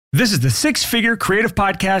This is the Six Figure Creative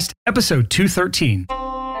Podcast, episode 213.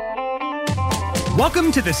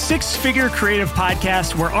 Welcome to the Six Figure Creative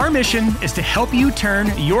Podcast, where our mission is to help you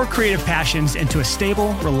turn your creative passions into a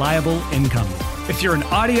stable, reliable income. If you're in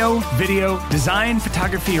audio, video, design,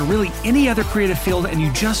 photography, or really any other creative field, and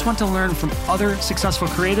you just want to learn from other successful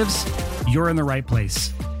creatives, you're in the right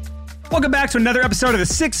place. Welcome back to another episode of the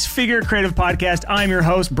Six Figure Creative Podcast. I'm your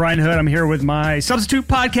host, Brian Hood. I'm here with my substitute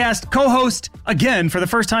podcast co-host, again, for the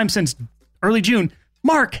first time since early June,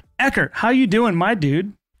 Mark Eckert. How you doing, my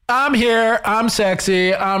dude? I'm here. I'm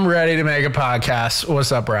sexy. I'm ready to make a podcast.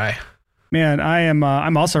 What's up, Bri? Man,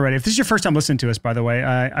 I'm also ready. If this is your first time listening to us, by the way,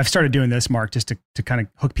 I've started doing this, Mark, just to kind of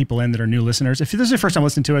hook people in that are new listeners. If this is your first time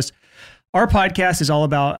listening to us, our podcast is all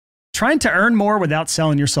about trying to earn more without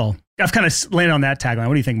selling your soul. I've kind of landed on that tagline.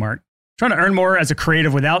 What do you think, Mark? Trying to earn more as a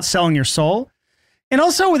creative without selling your soul, and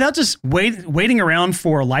also without just waiting around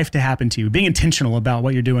for life to happen to you, being intentional about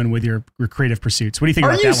what you're doing with your creative pursuits. What do you think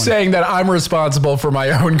about that one? Are you saying that I'm responsible for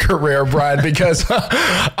my own career, Brian? Because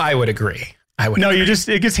I would agree.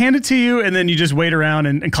 It gets handed to you, and then you just wait around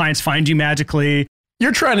and clients find you magically.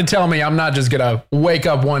 You're trying to tell me I'm not just going to wake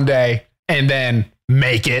up one day and then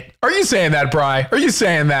make it. Are you saying that, Bri? Are you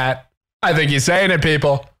saying that? I think you're saying it,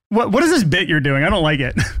 people. What is this bit you're doing? I don't like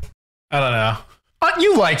it. I don't know.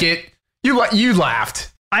 You like it. You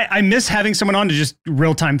laughed. I miss having someone on to just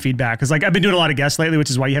real-time feedback. Because I've been doing a lot of guests lately, which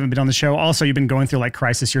is why you haven't been on the show. Also, you've been going through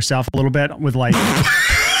crisis yourself a little bit with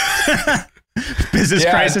business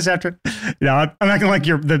crisis after. I'm acting like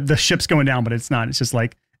the ship's going down, but it's not. It's just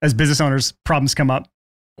as business owners, problems come up.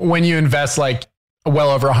 When you invest well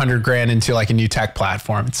over $100,000 into a new tech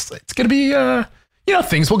platform, it's going to be,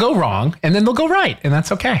 things will go wrong and then they'll go right. And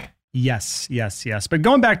that's okay. Yes. But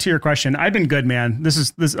going back to your question, I've been good, man.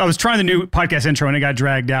 I was trying the new podcast intro and it got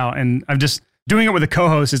dragged out, and I'm just doing it with a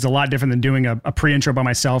co-host is a lot different than doing a pre-intro by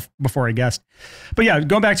myself before a guest. But yeah,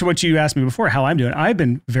 going back to what you asked me before, how I'm doing, I've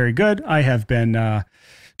been very good. I have been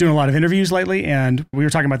doing a lot of interviews lately, and we were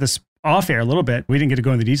talking about this off air a little bit. We didn't get to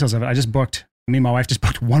go into the details of it. Me and my wife just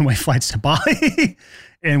booked one-way flights to Bali,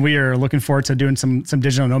 and we are looking forward to doing some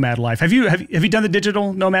digital nomad life. Have you done the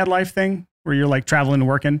digital nomad life thing where you're traveling and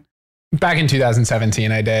working? Back in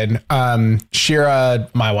 2017, I did. Shira,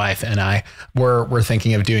 my wife, and I were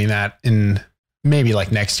thinking of doing that in maybe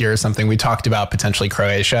next year or something. We talked about potentially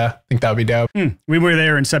Croatia. I think that would be dope. We were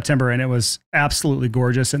there in September, and it was absolutely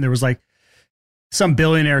gorgeous. And there was some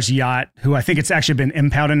billionaire's yacht who I think it's actually been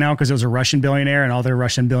impounded now because it was a Russian billionaire, and all their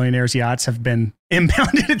Russian billionaires' yachts have been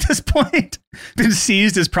impounded at this point, been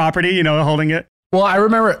seized as property, holding it. Well, I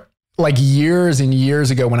remember years and years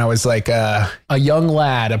ago when I was a young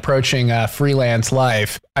lad approaching freelance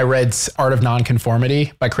life, I read Art of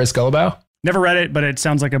Nonconformity by Chris Guillebeau. Never read it, but it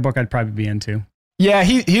sounds like a book I'd probably be into. Yeah,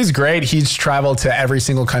 he's great. He's traveled to every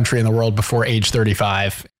single country in the world before age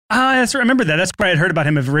 35. I remember that. That's where I had heard about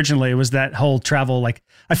him originally, was that whole travel.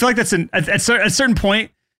 I feel like that's at a certain point,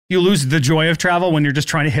 you lose the joy of travel when you're just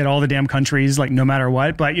trying to hit all the damn countries, no matter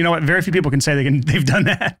what. But you know what? Very few people can say they've done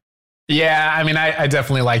that. Yeah, I mean, I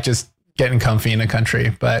definitely just getting comfy in a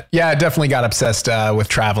country. But yeah, I definitely got obsessed with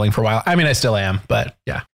traveling for a while. I mean, I still am, but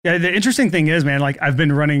yeah. Yeah, the interesting thing is, man, I've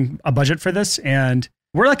been running a budget for this, and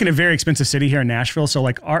we're in a very expensive city here in Nashville. So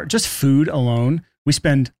our just food alone, we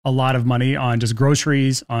spend a lot of money on just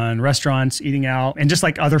groceries, on restaurants, eating out, and just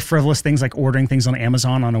other frivolous things like ordering things on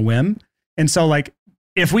Amazon on a whim. And so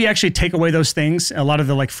if we actually take away those things, a lot of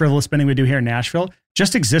the frivolous spending we do here in Nashville,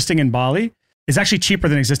 just existing in Bali is actually cheaper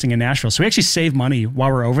than existing in Nashville. So we actually save money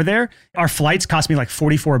while we're over there. Our flights cost me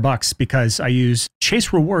 $44 because I use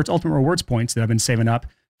Chase Rewards, Ultimate Rewards points that I've been saving up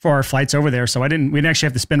for our flights over there. So we didn't actually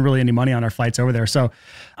have to spend really any money on our flights over there. So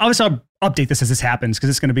obviously I'll update this as this happens,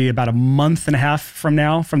 because it's going to be about a month and a half from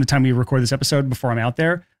now, from the time we record this episode, before I'm out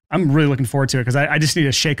there. I'm really looking forward to it because I just need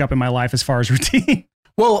a shake up in my life as far as routine.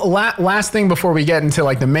 Well, last thing before we get into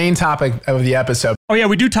the main topic of the episode. Oh yeah,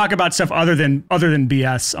 we do talk about stuff other than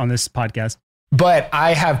BS on this podcast. But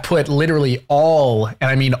I have put literally all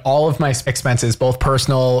of my expenses, both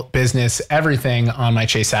personal, business, everything on my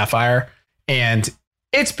Chase Sapphire. And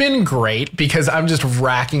it's been great because I'm just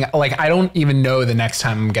racking. I don't even know the next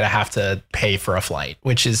time I'm going to have to pay for a flight,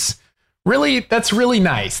 which is that's really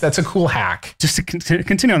nice. That's a cool hack. Just to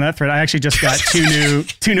continue on that thread, I actually just got two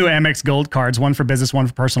new Amex Gold cards, one for business, one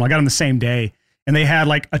for personal. I got them the same day, and they had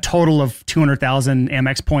a total of 200,000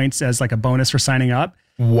 Amex points as a bonus for signing up.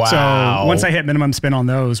 Wow. So once I hit minimum spend on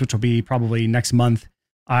those, which will be probably next month,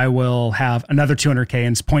 I will have another 200K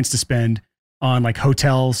in points to spend on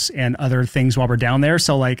hotels and other things while we're down there.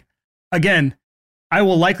 So again, I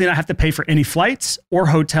will likely not have to pay for any flights or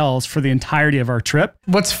hotels for the entirety of our trip.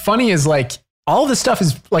 What's funny is all of this stuff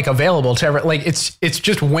is like available to everyone. Like it's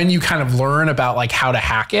just when you kind of learn about like how to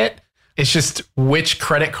hack it, it's just which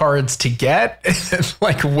credit cards to get and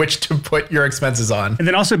like which to put your expenses on. And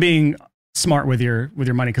then also being smart with your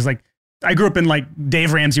money. Cause like I grew up in like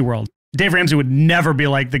Dave Ramsey world. Dave Ramsey would never be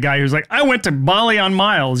like the guy who's like, I went to Bali on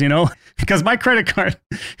miles, you know, because my credit card,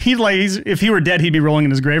 if he were dead, he'd be rolling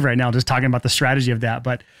in his grave right now, just talking about the strategy of that.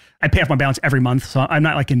 But I pay off my balance every month. So I'm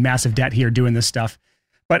not like in massive debt here doing this stuff.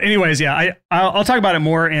 But anyways, yeah, I'll talk about it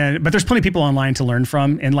more. But there's plenty of people online to learn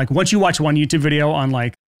from. And like, once you watch one YouTube video on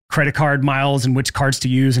like credit card miles and which cards to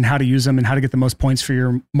use and how to use them and how to get the most points for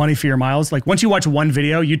your money for your miles, like once you watch one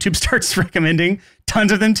video, YouTube starts recommending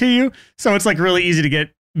tons of them to you. So it's like really easy to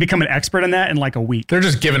become an expert in that in like a week. They're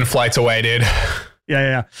just giving flights away, dude.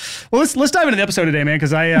 Yeah. Well, let's dive into the episode today, man,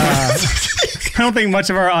 because I don't think much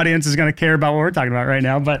of our audience is going to care about what we're talking about right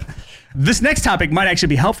now. But this next topic might actually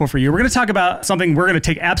be helpful for you. We're going to talk about something. We're going to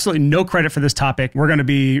take absolutely no credit for this topic. We're going to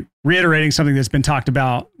be reiterating something that's been talked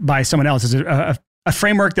about by someone else. It's a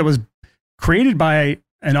framework that was created by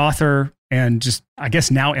an author and just, I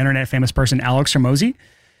guess, now internet famous person, Alex Hormozi.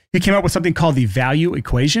 He came up with something called the value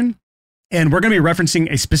equation. And we're going to be referencing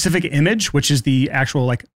a specific image, which is the actual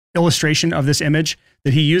like illustration of this image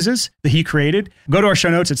that he uses, that he created. Go to our show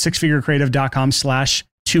notes at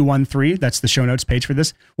sixfigurecreative.com/213. That's the show notes page for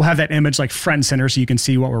this. We'll have that image like front and center so you can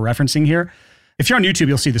see what we're referencing here. If you're on YouTube,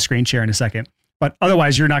 you'll see the screen share in a second. But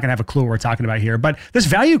otherwise, you're not going to have a clue what we're talking about here. But this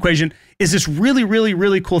value equation is this really, really,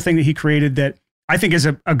 really cool thing that he created that I think is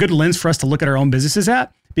a good lens for us to look at our own businesses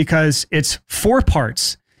at, because it's 4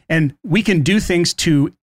 parts. And we can do things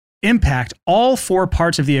to impact all 4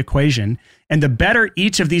 parts of the equation. And the better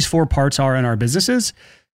each of these 4 parts are in our businesses,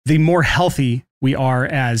 the more healthy we are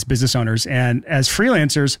as business owners. And as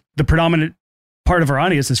freelancers, the predominant part of our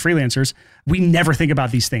audience is freelancers. We never think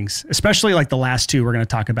about these things, especially like the last 2 we're going to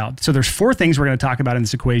talk about. So there's 4 things we're going to talk about in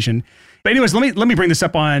this equation. But anyways, let me bring this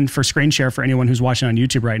up for screen share for anyone who's watching on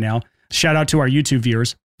YouTube right now. Shout out to our YouTube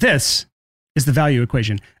viewers. This is the value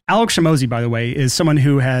equation. Alex Hormozi, by the way, is someone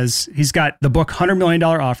who he's got the book $100 Million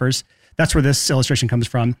Offers. That's where this illustration comes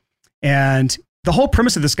from. And the whole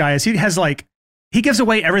premise of this guy is he gives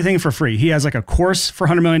away everything for free. He has like a course for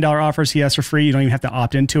 $100 Million Offers he has for free. You don't even have to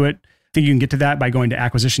opt into it. I think you can get to that by going to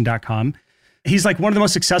acquisition.com. He's like one of the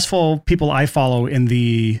most successful people I follow in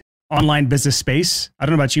the online business space. I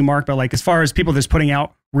don't know about you, Mark, but like as far as people that's putting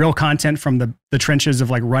out real content from the trenches of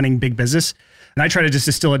like running big business. And I try to just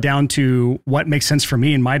distill it down to what makes sense for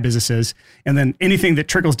me and my businesses. And then anything that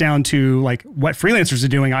trickles down to like what freelancers are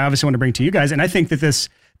doing, I obviously want to bring to you guys. And I think that this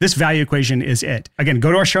value equation is it. Again,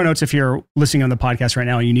 go to our show notes if you're listening on the podcast right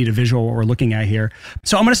now and you need a visual what we're looking at here.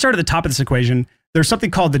 So I'm going to start at the top of this equation. There's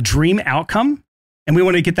something called the dream outcome. And we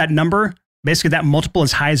want to get that number, basically that multiple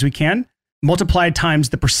as high as we can, multiplied times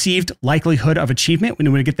the perceived likelihood of achievement. We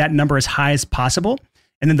want to get that number as high as possible.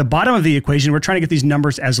 And then the bottom of the equation, we're trying to get these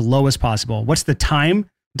numbers as low as possible. What's the time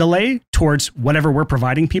delay towards whatever we're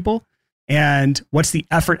providing people? And what's the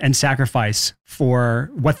effort and sacrifice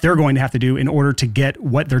for what they're going to have to do in order to get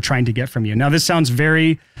what they're trying to get from you? Now, this sounds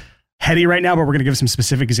very heady right now, but we're going to give some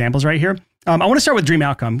specific examples right here. I want to start with dream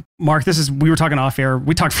outcome. Mark, we were talking off air.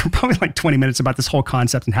 We talked for probably like 20 minutes about this whole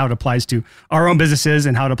concept and how it applies to our own businesses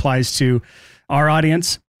and how it applies to our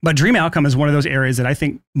audience. But dream outcome is one of those areas that I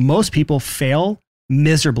think most people fail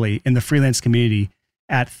miserably in the freelance community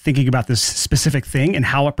at thinking about this specific thing and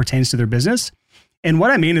how it pertains to their business. And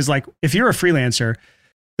what I mean is like, if you're a freelancer,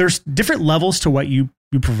 there's different levels to what you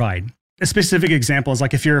provide. A specific example is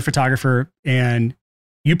like, if you're a photographer and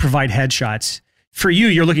you provide headshots, for you,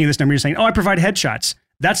 you're looking at this number, you're saying, oh, I provide headshots.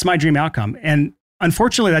 That's my dream outcome. And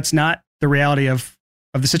unfortunately, that's not the reality of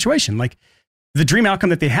the situation. Like the dream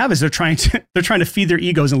outcome that they have is they're trying to feed their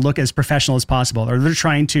egos and look as professional as possible, or they're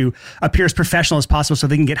trying to appear as professional as possible so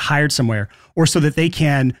they can get hired somewhere, or so that they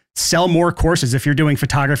can sell more courses if you're doing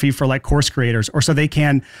photography for like course creators, or so they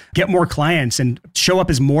can get more clients and show up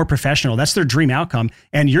as more professional. That's their dream outcome.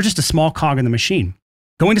 And you're just a small cog in the machine.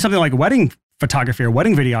 Going to something like wedding photography or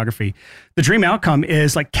wedding videography, the dream outcome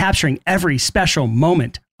is like capturing every special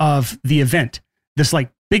moment of the event, this like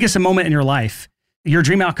biggest moment in your life. Your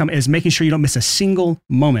dream outcome is making sure you don't miss a single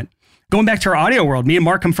moment. Going back to our audio world, me and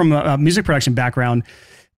Mark come from a music production background.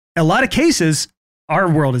 A lot of cases, our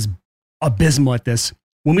world is abysmal at this.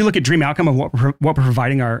 When we look at dream outcome of what we're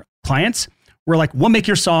providing our clients, we're like, we'll make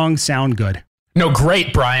your song sound good. No,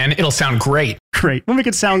 great, Brian. It'll sound great. Great. We'll make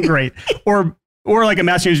it sound great. Or like a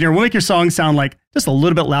master engineer, we'll make your song sound like just a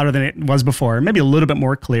little bit louder than it was before, maybe a little bit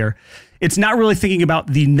more clear. It's not really thinking about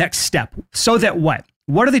the next step. So that what?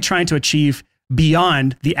 What are they trying to achieve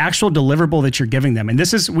beyond the actual deliverable that you're giving them. And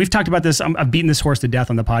we've talked about this. I've beaten this horse to death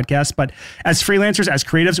on the podcast, but as freelancers, as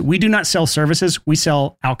creatives, we do not sell services. We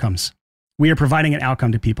sell outcomes. We are providing an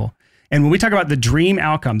outcome to people. And when we talk about the dream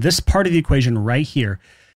outcome, this part of the equation right here,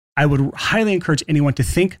 I would highly encourage anyone to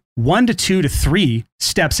think 1 to 2 to 3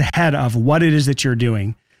 steps ahead of what it is that you're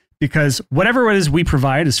doing. Because whatever it is we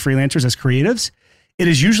provide as freelancers, as creatives, it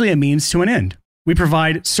is usually a means to an end. We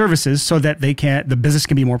provide services so that the business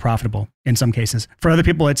can be more profitable in some cases. For other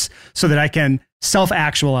people, it's so that I can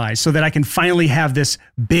self-actualize, so that I can finally have this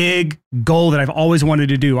big goal that I've always wanted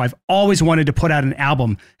to do. I've always wanted to put out an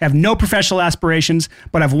album. I have no professional aspirations,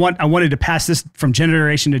 but I wanted to pass this from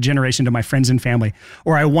generation to generation to my friends and family.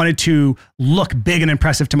 Or I wanted to look big and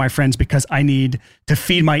impressive to my friends because I need to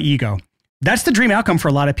feed my ego. That's the dream outcome for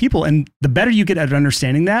a lot of people. And the better you get at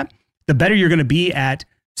understanding that, the better you're going to be at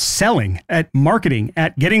selling, at marketing,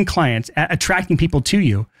 at getting clients, at attracting people to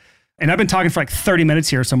you. And I've been talking for like 30 minutes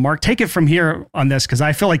here. So Mark, take it from here on this, because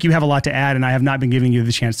I feel like you have a lot to add and I have not been giving you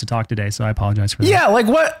the chance to talk today. So I apologize for that. Yeah, like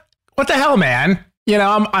what the hell, man? You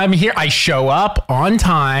know, I'm here. I show up on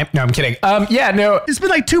time. No, I'm kidding. No. It's been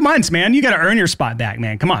like 2 months, man. You got to earn your spot back,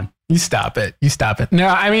 man. Come on. You stop it. No,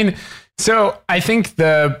 I mean, so I think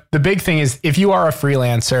the big thing is if you are a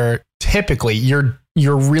freelancer, typically you're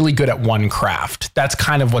really good at one craft. That's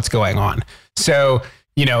kind of what's going on. So,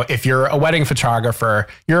 you know, if you're a wedding photographer,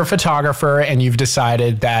 you're a photographer and you've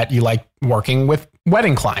decided that you like working with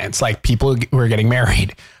wedding clients, like people who are getting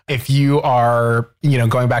married. If you are, you know,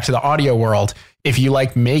 going back to the audio world, if you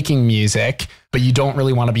like making music, but you don't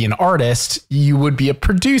really want to be an artist, you would be a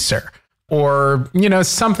producer or, you know,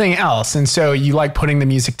 something else. And so you like putting the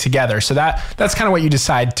music together. So that's kind of what you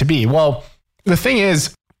decide to be. Well, the thing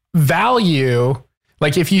is, value,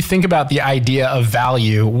 like if you think about the idea of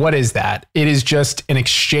value, what is that? It is just an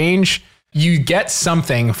exchange. You get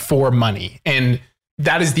something for money, and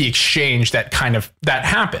that is the exchange that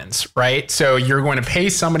happens, right? So you're going to pay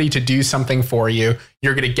somebody to do something for you.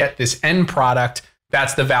 You're going to get this end product.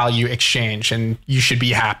 That's the value exchange, and you should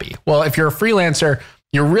be happy. Well, if you're a freelancer,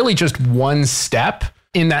 you're really just one step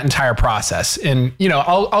in that entire process. And, you know,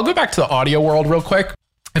 I'll go back to the audio world real quick.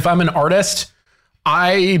 If I'm an artist,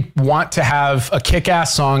 I want to have a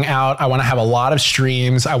kick-ass song out. I want to have a lot of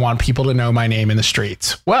streams. I want people to know my name in the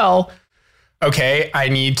streets. Well, okay, I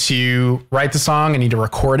need to write the song. I need to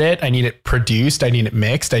record it. I need it produced. I need it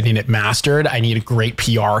mixed. I need it mastered. I need a great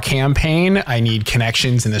PR campaign. I need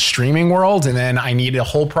connections in the streaming world. And then I need a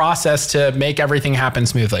whole process to make everything happen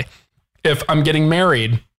smoothly. If I'm getting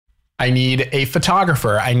married, I need a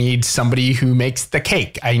photographer. I need somebody who makes the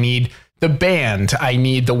cake. I need the band. I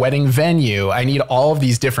need the wedding venue. I need all of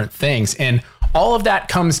these different things. And all of that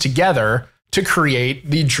comes together to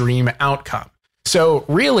create the dream outcome. So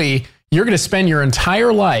really, you're going to spend your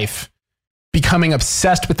entire life becoming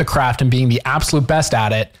obsessed with the craft and being the absolute best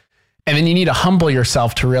at it. And then you need to humble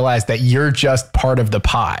yourself to realize that you're just part of the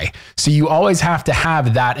pie. So you always have to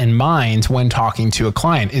have that in mind when talking to a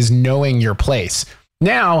client, is knowing your place.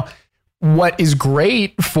 Now, what is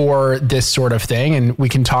great for this sort of thing, and we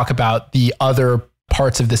can talk about the other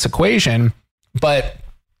parts of this equation, but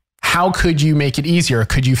how could you make it easier?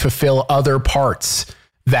 Could you fulfill other parts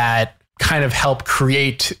that kind of help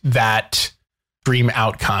create that dream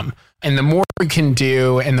outcome? And the more you can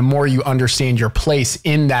do, and the more you understand your place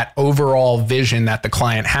in that overall vision that the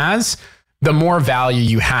client has, the more value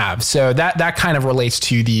you have. So that kind of relates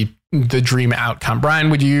to the dream outcome. Brian,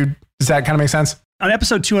 does that kind of make sense? On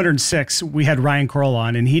episode 206, we had Ryan Kroll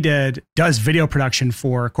on, and he does video production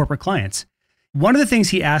for corporate clients. One of the things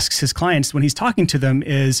he asks his clients when he's talking to them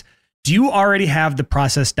is, do you already have the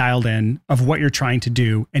process dialed in of what you're trying to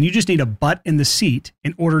do, and you just need a butt in the seat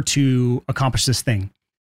in order to accomplish this thing?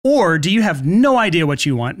 Or do you have no idea what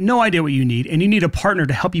you want, no idea what you need, and you need a partner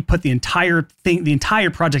to help you put the entire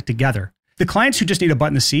project together? The clients who just need a butt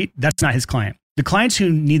in the seat, that's not his client. The clients who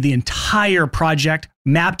need the entire project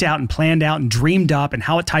mapped out and planned out and dreamed up and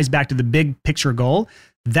how it ties back to the big picture goal,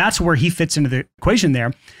 that's where he fits into the equation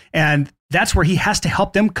there. And that's where he has to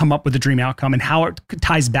help them come up with the dream outcome and how it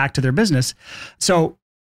ties back to their business. So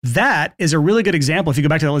that is a really good example. If you go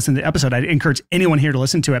back to listen to the episode, I'd encourage anyone here to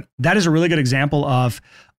listen to it. That is a really good example of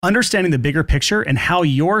understanding the bigger picture and how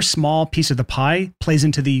your small piece of the pie plays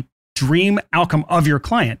into the dream outcome of your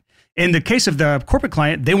client. In the case of the corporate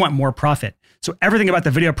client, they want more profit. So everything about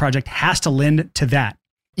the video project has to lend to that.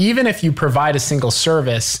 Even if you provide a single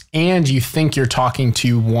service and you think you're talking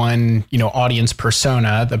to one, audience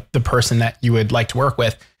persona, the person that you would like to work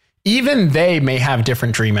with, even they may have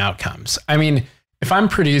different dream outcomes. I mean, if I'm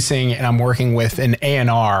producing and I'm working with an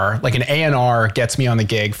A&R, like an A&R gets me on the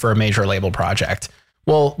gig for a major label project.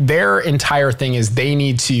 Well, their entire thing is they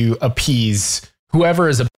need to appease whoever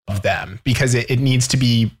is above them because it needs to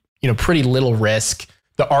be, pretty little risk.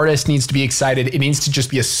 The artist needs to be excited. It needs to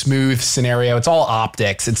just be a smooth scenario. It's all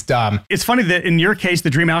optics. It's dumb. It's funny that in your case,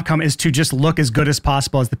 the dream outcome is to just look as good as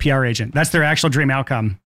possible as the PR agent. That's their actual dream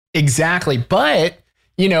outcome. Exactly. But,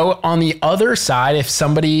 on the other side, if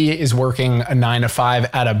somebody is working a 9-to-5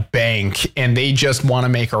 at a bank and they just want to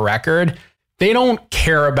make a record, they don't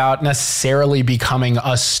care about necessarily becoming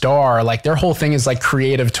a star. Like their whole thing is like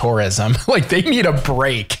creative tourism. Like they need a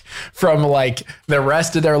break from like the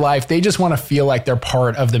rest of their life. They just want to feel like they're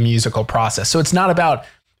part of the musical process. So it's not about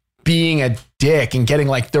being a dick and getting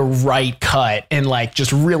like the right cut and like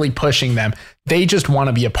just really pushing them. They just want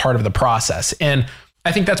to be a part of the process. And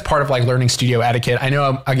I think that's part of like learning studio etiquette. I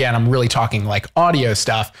know, again, I'm really talking like audio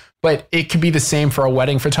stuff, but it could be the same for a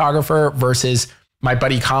wedding photographer versus my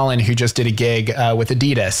buddy Colin, who just did a gig with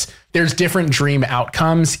Adidas. There's different dream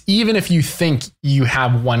outcomes, even if you think you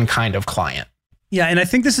have one kind of client. Yeah. And I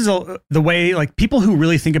think this is the way like people who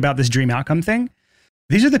really think about this dream outcome thing,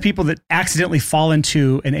 these are the people that accidentally fall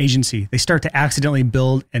into an agency. They start to accidentally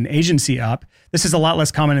build an agency up. This is a lot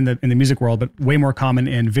less common in the music world, but way more common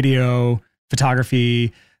in video,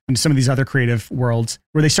 photography, and some of these other creative worlds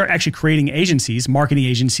where they start actually creating agencies, marketing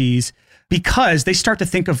agencies, because they start to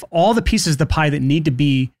think of all the pieces of the pie that need to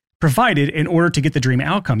be provided in order to get the dream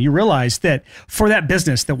outcome. You realize that for that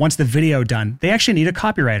business that wants the video done, they actually need a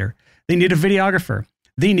copywriter. They need a videographer.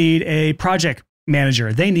 They need a project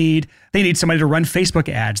manager. They need somebody to run Facebook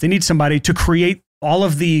ads. They need somebody to create all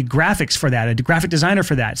of the graphics for that, a graphic designer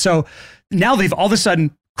for that. So now they've all of a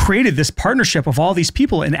sudden created this partnership of all these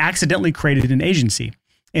people and accidentally created an agency.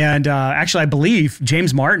 And actually, I believe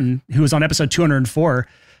James Martin, who was on episode 204,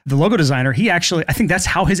 the logo designer, I think that's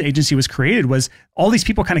how his agency was created, was all these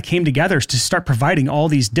people kind of came together to start providing all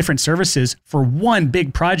these different services for one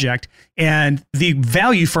big project. And the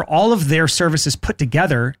value for all of their services put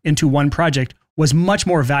together into one project was much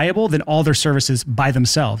more valuable than all their services by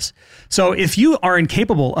themselves. So if you are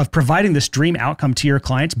incapable of providing this dream outcome to your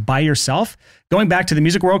clients by yourself, going back to the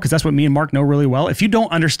music world, because that's what me and Mark know really well, if you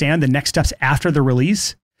don't understand the next steps after the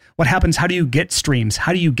release, what happens? How do you get streams?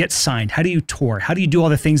 How do you get signed? How do you tour? How do you do all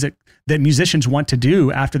the things that musicians want to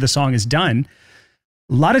do after the song is done?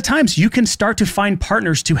 A lot of times you can start to find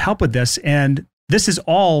partners to help with this. And this is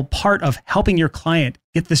all part of helping your client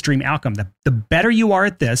get this dream outcome. The better you are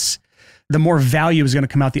at this, the more value is going to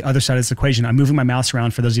come out the other side of this equation. I'm moving my mouse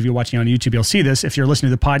around. For those of you watching on YouTube, you'll see this. If you're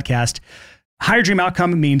listening to the podcast, higher dream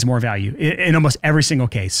outcome means more value in almost every single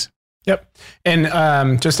case. Yep.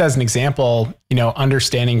 And just as an example,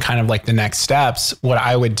 understanding kind of like the next steps, what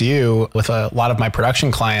I would do with a lot of my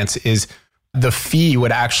production clients is the fee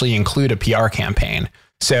would actually include a PR campaign.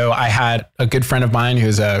 So I had a good friend of mine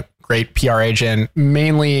who's a great PR agent,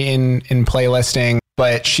 mainly in playlisting,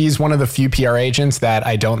 but she's one of the few PR agents that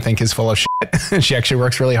I don't think is full of shit. She actually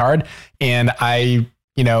works really hard. And I,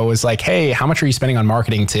 was like, hey, how much are you spending on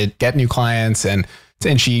marketing to get new clients? And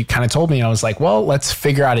she kind of told me, and I was like, well, let's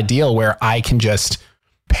figure out a deal where I can just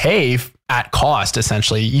pay at cost,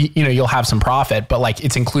 essentially. You'll have some profit, but like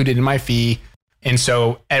it's included in my fee. And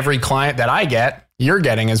so every client that I get, you're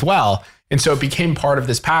getting as well. And so it became part of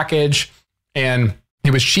this package and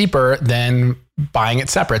it was cheaper than buying it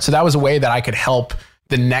separate. So that was a way that I could help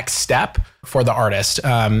the next step for the artist.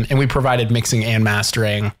 And we provided mixing and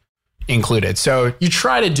mastering included. So you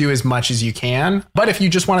try to do as much as you can, but if you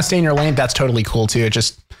just want to stay in your lane, that's totally cool too. It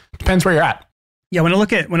just depends where you're at. Yeah. When I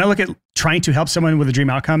look at trying to help someone with a dream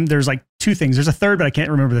outcome, there's like two things. There's a third, but I can't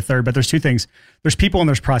remember the third, but there's two things. There's people and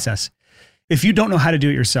there's process. If you don't know how to do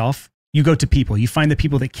it yourself, you go to people. You find the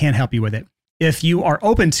people that can help you with it. If you are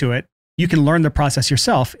open to it, you can learn the process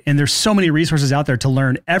yourself. And there's so many resources out there to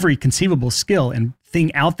learn every conceivable skill and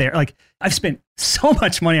thing out there. Like I've spent so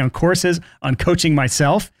much money on courses, on coaching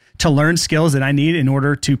myself to learn skills that I need in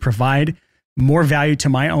order to provide more value to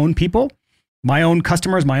my own people, my own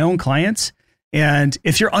customers, my own clients. And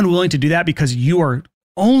if you're unwilling to do that because you are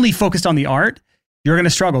only focused on the art, you're going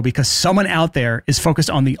to struggle because someone out there is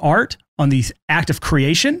focused on the art, on the act of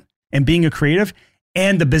creation and being a creative,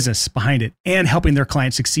 and the business behind it and helping their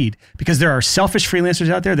clients succeed. Because there are selfish freelancers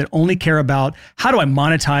out there that only care about how do I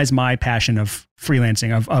monetize my passion of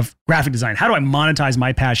freelancing, of graphic design? How do I monetize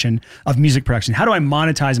my passion of music production? How do I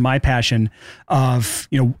monetize my passion of,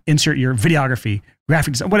 insert your videography,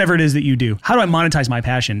 graphic design, whatever it is that you do? How do I monetize my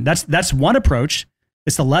passion? That's one approach.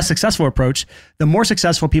 It's the less successful approach. The more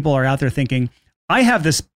successful people are out there thinking, I have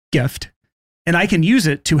this gift and I can use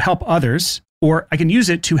it to help others, or I can use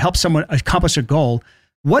it to help someone accomplish a goal.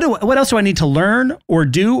 What else do I need to learn or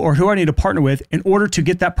do, or who I need to partner with in order to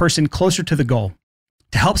get that person closer to the goal?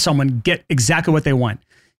 to help someone get exactly what they want.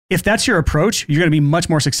 If that's your approach, you're going to be much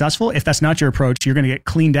more successful. If that's not your approach, you're going to get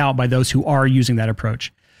cleaned out by those who are using that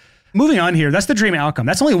approach. Moving on here, that's the dream outcome.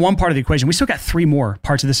 That's only one part of the equation. We still got 3 more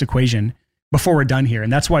parts of this equation before we're done here.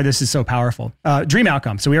 And that's why this is so powerful. Dream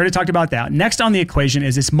outcome. So we already talked about that. Next on the equation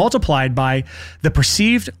is it's multiplied by the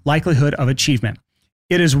perceived likelihood of achievement.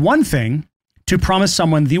 It is one thing to promise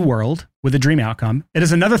someone the world with a dream outcome. It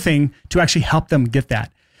is another thing to actually help them get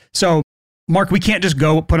that. So Mark, we can't just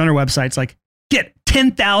go put on our websites like, get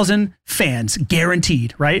 10,000 fans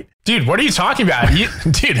guaranteed, right? Dude, what are you talking about?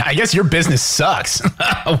 Dude, I guess your business sucks.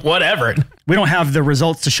 Whatever. We don't have the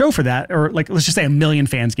results to show for that. Or like, let's just say 1 million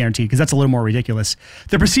fans guaranteed, because that's a little more ridiculous.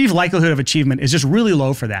 The perceived likelihood of achievement is just really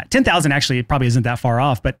low for that. 10,000 actually, it probably isn't that far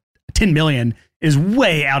off, but 10 million is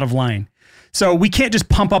way out of line. So we can't just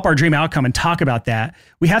pump up our dream outcome and talk about that.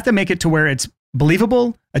 We have to make it to where it's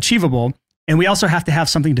believable, achievable, and we also have to have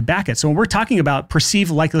something to back it. So when we're talking about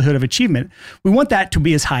perceived likelihood of achievement, we want that to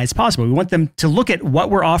be as high as possible. We want them to look at what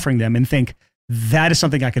we're offering them and think, that is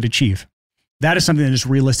something I could achieve. That is something that is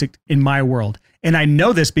realistic in my world. And I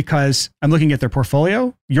know this because I'm looking at their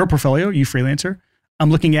portfolio, your portfolio, you freelancer. I'm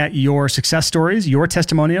looking at your success stories, your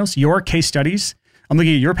testimonials, your case studies. I'm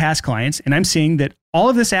looking at your past clients, and I'm seeing that all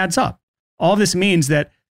of this adds up. All of this means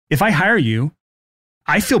that if I hire you,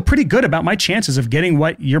 I feel pretty good about my chances of getting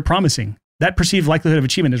what you're promising. That perceived likelihood of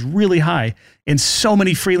achievement is really high. And so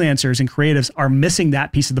many freelancers and creatives are missing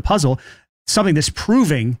that piece of the puzzle, something that's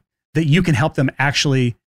proving that you can help them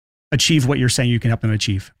actually achieve what you're saying you can help them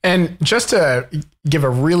achieve. And just to give a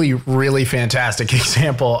really, really fantastic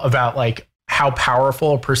example about like how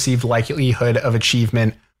powerful perceived likelihood of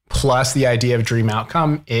achievement plus the idea of dream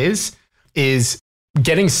outcome is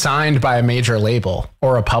getting signed by a major label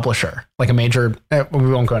or a publisher, like a major, we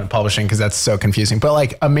won't go into publishing because that's so confusing, but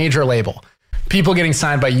like a major label, people getting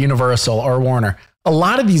signed by Universal or Warner. A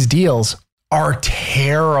lot of these deals are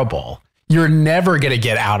terrible. You're never going to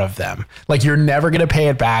get out of them. Like you're never going to pay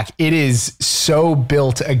it back. It is so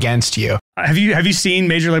built against you. Have you seen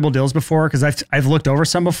major label deals before? Because I've looked over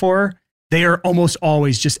some before. They are almost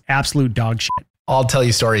always just absolute dog shit. I'll tell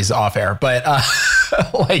you stories off air, but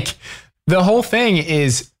like the whole thing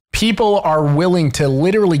is people are willing to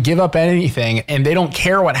literally give up anything and they don't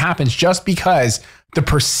care what happens just because the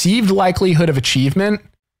perceived likelihood of achievement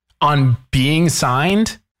on being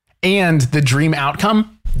signed and the dream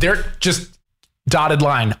outcome, they're just dotted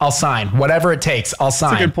line. I'll sign whatever it takes. I'll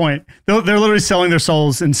sign. That's a good point. They're literally selling their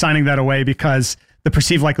souls and signing that away because the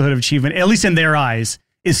perceived likelihood of achievement, at least in their eyes,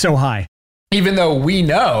 is so high. Even though we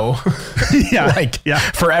know,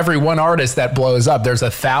 for every one artist that blows up, there's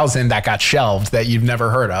 1,000 that got shelved that you've never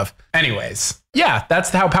heard of. Anyways, yeah, that's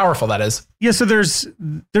how powerful that is. Yeah, so there's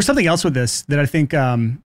something else with this that I think,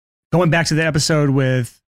 going back to the episode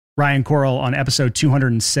with Ryan Coral on episode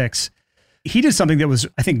 206, he did something that was,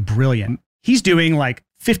 I think, brilliant. He's doing like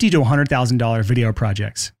 $50,000 to $100,000 video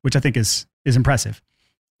projects, which I think is impressive.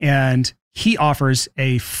 And he offers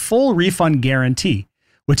a full refund guarantee,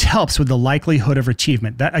 which helps with the likelihood of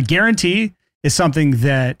achievement. That a guarantee is something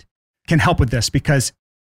that can help with this because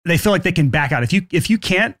they feel like they can back out. If you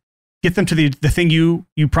can't get them to the thing you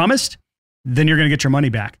promised, then you're going to get your money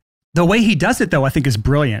back. The way he does it, though, I think is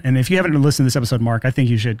brilliant. And if you haven't listened to this episode, Mark, I think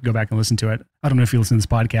you should go back and listen to it. I don't know if you listen to this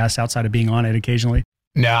podcast outside of being on it occasionally.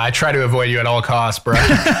 No, I try to avoid you at all costs, bro.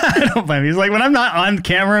 I don't blame you. He's like, when I'm not on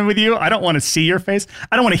camera with you, I don't want to see your face.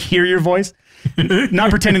 I don't want to hear your voice. Not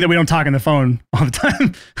pretending that we don't talk on the phone all the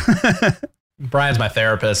time. Brian's my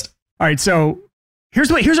therapist. All right, so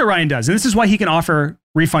here's what Ryan does, and this is why he can offer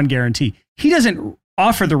refund guarantee. He doesn't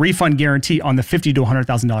offer the refund guarantee on the $50,000 to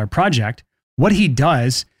 $100,000 project. What he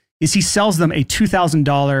does is he sells them a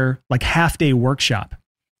 $2,000 like half-day workshop.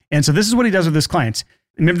 And so this is what he does with his clients.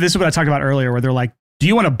 Remember, this is what I talked about earlier, where they're like, do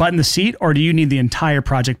you want to button the seat or do you need the entire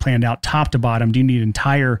project planned out top to bottom? Do you need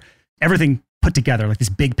everything put together, like this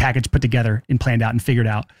big package put together and planned out and figured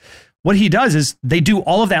out? What he does is they do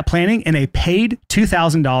all of that planning in a paid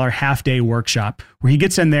 $2,000 half-day workshop where he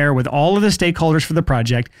gets in there with all of the stakeholders for the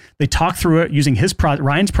project. They talk through it using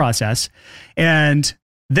Ryan's process, and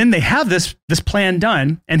then they have this plan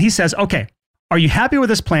done. And he says, okay, are you happy with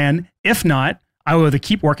this plan? If not, I will either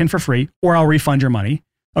keep working for free or I'll refund your money.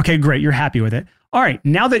 Okay, great. You're happy with it. All right.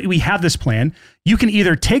 Now that we have this plan, you can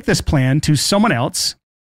either take this plan to someone else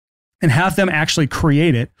and have them actually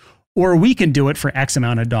create it, or we can do it for X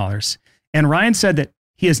amount of dollars. And Ryan said that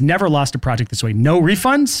he has never lost a project this way. No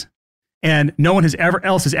refunds, and no one has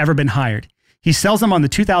ever been hired. He sells them on the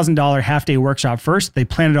 $2,000 half-day workshop first. They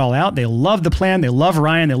plan it all out. They love the plan. They love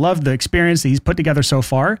Ryan. They love the experience that he's put together so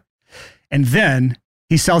far. And then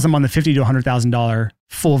he sells them on the $50,000 to $100,000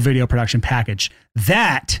 full video production package.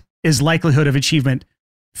 That is likelihood of achievement.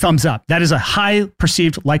 Thumbs up. That is a high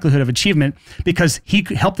perceived likelihood of achievement because he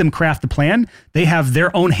helped them craft the plan. They have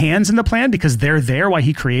their own hands in the plan because they're there while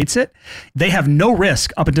he creates it. They have no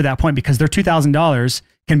risk up until that point because their $2,000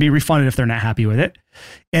 can be refunded if they're not happy with it.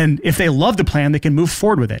 And if they love the plan, they can move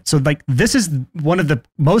forward with it. So like this is one of the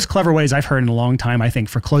most clever ways I've heard in a long time, I think,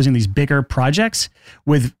 for closing these bigger projects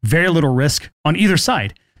with very little risk on either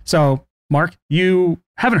side. So Mark, you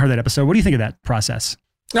haven't heard that episode. What do you think of that process?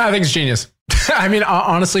 No, I think it's genius. I mean,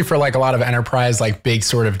 honestly, for like a lot of enterprise, like big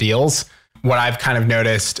sort of deals, what I've kind of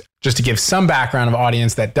noticed, just to give some background of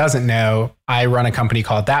audience that doesn't know, I run a company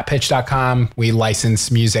called thatpitch.com. We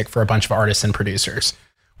license music for a bunch of artists and producers.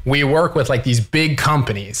 We work with like these big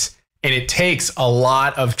companies, and it takes a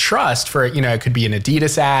lot of trust for, you know, it could be an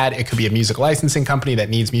Adidas ad, it could be a music licensing company that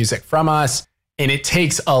needs music from us, and it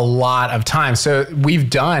takes a lot of time. So we've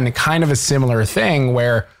done kind of a similar thing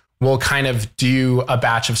where we'll kind of do a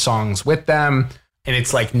batch of songs with them, and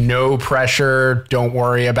it's like no pressure, don't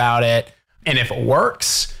worry about it. And if it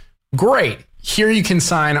works, great. Here you can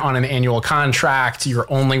sign on an annual contract. You're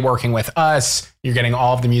only working with us. You're getting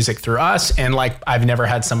all of the music through us. And like, I've never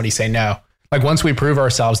had somebody say no. Like once we prove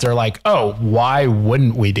ourselves, they're like, oh, why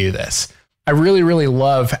wouldn't we do this? I really, really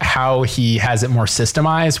love how he has it more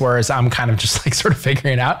systemized, whereas I'm kind of just like sort of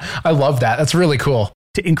figuring it out. I love that. That's really cool.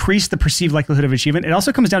 To increase the perceived likelihood of achievement, it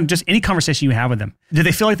also comes down to just any conversation you have with them. Do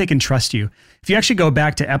they feel like they can trust you? If you actually go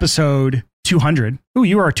back to episode 200,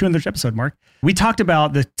 you were our 200th episode, Mark. We talked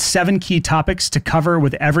about the 7 key topics to cover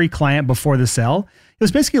with every client before the sell. It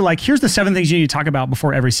was basically like, here's the 7 things you need to talk about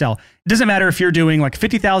before every sell. It doesn't matter if you're doing like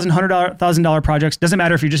 $50,000, $100,000 projects. Doesn't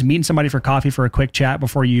matter if you're just meeting somebody for coffee for a quick chat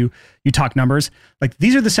before you talk numbers. Like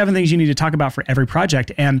these are the 7 things you need to talk about for every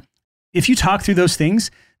project. And if you talk through those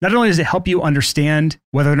things, not only does it help you understand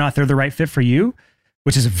whether or not they're the right fit for you,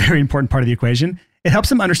 which is a very important part of the equation, it helps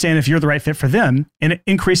them understand if you're the right fit for them, and it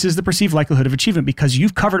increases the perceived likelihood of achievement because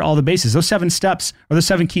you've covered all the bases. Those 7 steps or those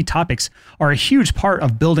 7 key topics are a huge part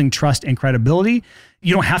of building trust and credibility.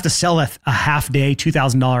 You don't have to sell a half-day,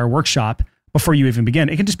 $2,000 workshop before you even begin.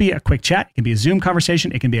 It can just be a quick chat. It can be a Zoom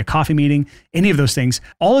conversation. It can be a coffee meeting, any of those things.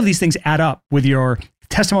 All of these things add up with your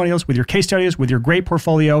testimonials, with your case studies, with your great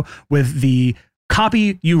portfolio, with the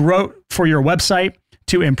copy you wrote for your website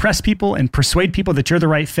to impress people and persuade people that you're the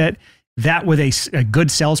right fit. That with a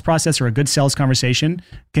good sales process or a good sales conversation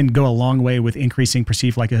can go a long way with increasing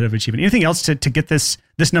perceived likelihood of achievement. Anything else to get this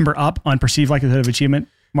number up on perceived likelihood of achievement,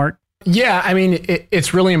 Mark? Yeah, I mean,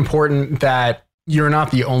 it's really important that you're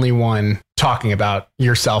not the only one talking about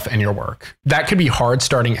yourself and your work. That could be hard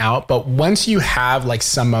starting out, but once you have like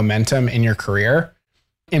some momentum in your career,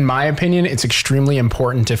 in my opinion, it's extremely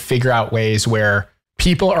important to figure out ways where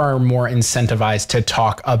people are more incentivized to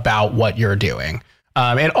talk about what you're doing.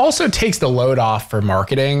 It also takes the load off for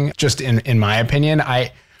marketing, just in my opinion.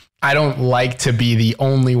 I don't like to be the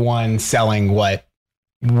only one selling what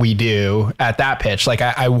we do at that pitch. Like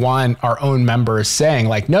I want our own members saying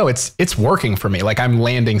like, no, it's working for me. Like I'm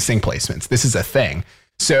landing sync placements. This is a thing.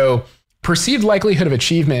 So perceived likelihood of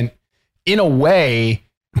achievement, in a way,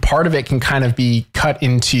 part of it can kind of be cut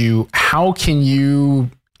into how can you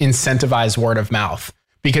incentivize word of mouth?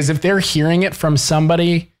 Because if they're hearing it from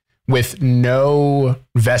somebody with no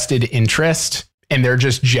vested interest and they're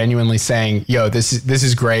just genuinely saying, yo, this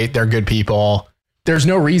is great. They're good people. There's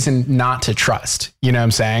no reason not to trust. You know what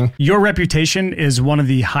I'm saying? Your reputation is one of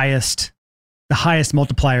the highest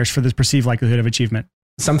multipliers for this perceived likelihood of achievement.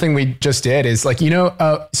 Something we just did is like, so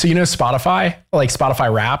Spotify, like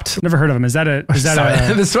Spotify Wrapped. Never heard of them. The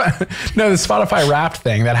Spotify Wrapped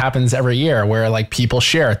thing that happens every year where like people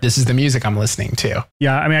share, this is the music I'm listening to.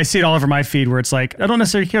 Yeah. I mean, I see it all over my feed where it's like, I don't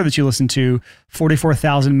necessarily care that you listen to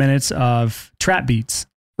 44,000 minutes of trap beats.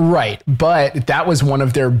 Right. But that was one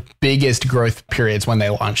of their biggest growth periods when they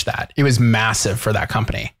launched that. It was massive for that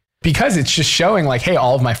company because it's just showing like, hey,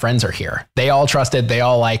 all of my friends are here. They all trust it. They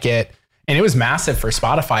all like it. And it was massive for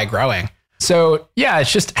Spotify growing. So yeah,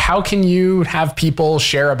 it's just how can you have people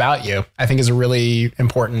share about you, I think is a really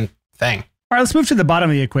important thing. All right, let's move to the bottom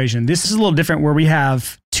of the equation. This is a little different where we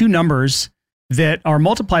have 2 numbers that are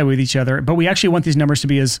multiplied with each other, but we actually want these numbers to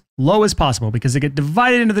be as low as possible because they get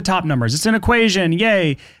divided into the top numbers. It's an equation.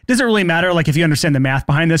 Yay. It doesn't really matter like if you understand the math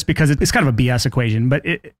behind this because it's kind of a BS equation, but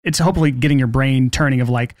it's hopefully getting your brain turning of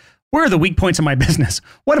like, where are the weak points in my business?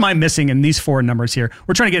 What am I missing in these 4 numbers here?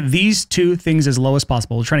 We're trying to get these 2 things as low as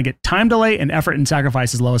possible. We're trying to get time delay and effort and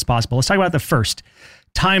sacrifice as low as possible. Let's talk about the first,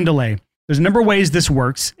 time delay. There's a number of ways this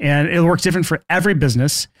works, and it works different for every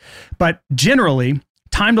business. But generally,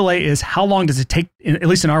 time delay is how long does it take, at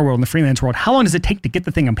least in our world, in the freelance world, how long does it take to get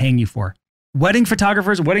the thing I'm paying you for? Wedding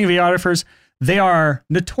photographers, wedding videographers, they are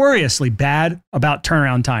notoriously bad about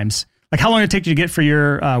turnaround times. Like how long did it take you to get for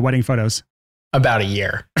your wedding photos? About a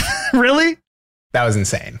year. Really? That was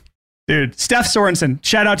insane. Dude, Steph Sorensen,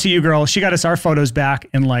 shout out to you, girl. She got us our photos back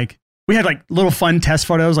and like, we had like little fun test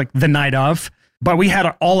photos like the night of, but we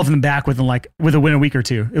had all of them back within a week or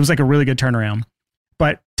two. It was like a really good turnaround.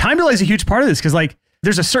 But time delay is a huge part of this because like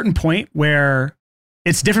there's a certain point where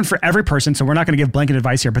it's different for every person. So we're not going to give blanket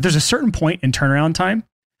advice here, but there's a certain point in turnaround time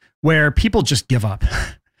where people just give up.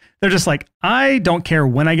 They're just like, I don't care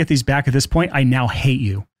when I get these back at this point. I now hate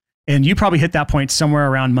you. And you probably hit that point somewhere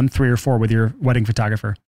around month 3 or 4 with your wedding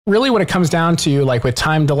photographer. Really what it comes down to, like with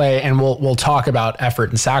time delay, and we'll talk about effort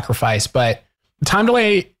and sacrifice, but time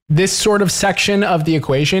delay, this sort of section of the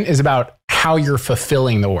equation is about how you're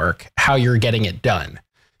fulfilling the work, how you're getting it done.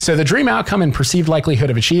 So the dream outcome and perceived likelihood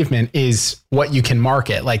of achievement is what you can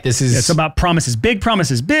market. Like this is... It's about promises, big promise.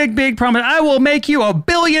 I will make you $1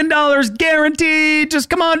 billion guaranteed. Just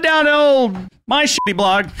come on down to my shitty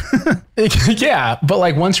blog. Yeah. But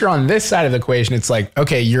like once you're on this side of the equation, it's like,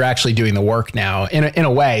 okay, you're actually doing the work now in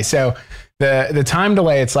a way. So the time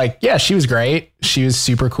delay, it's like, yeah, she was great. She was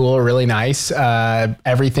super cool, really nice.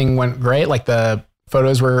 Everything went great. Like the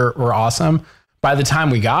photos were awesome. By the time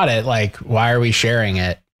we got it, like, why are we sharing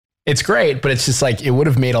it? It's great, but it's just like, it would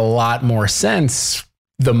have made a lot more sense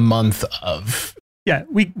the month of. Yeah,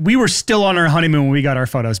 we were still on our honeymoon when we got our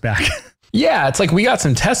photos back. Yeah, it's like we got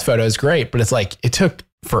some test photos, great, but it's like it took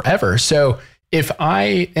forever. So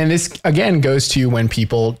and this again goes to when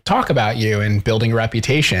people talk about you and building a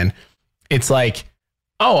reputation, it's like,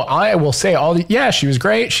 oh, I will say yeah, she was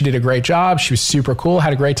great. She did a great job. She was super cool.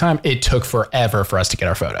 Had a great time. It took forever for us to get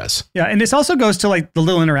our photos. Yeah. And this also goes to like the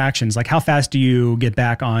little interactions, like how fast do you get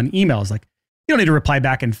back on emails? Like you don't need to reply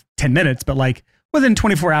back in 10 minutes, but like within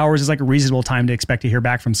 24 hours is like a reasonable time to expect to hear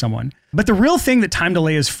back from someone. But the real thing that time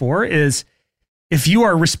delay is for is if you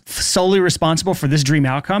are solely responsible for this dream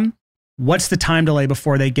outcome, what's the time delay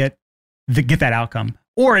before they get that outcome?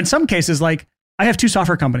 Or in some cases, like, I have 2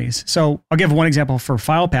 software companies. So I'll give one example for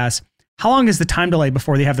FilePass. How long is the time delay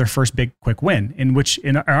before they have their first big quick win? In which,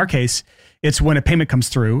 in our case, it's when a payment comes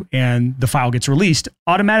through and the file gets released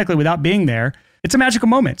automatically without being there. It's a magical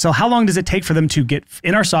moment. So how long does it take for them to get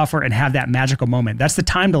in our software and have that magical moment? That's the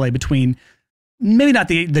time delay between maybe not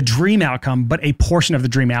the dream outcome, but a portion of the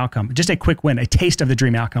dream outcome, just a quick win, a taste of the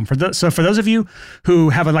dream outcome. So for those of you who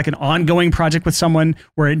have like an ongoing project with someone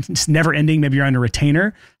where it's never ending, maybe you're on a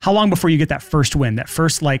retainer, how long before you get that first win, that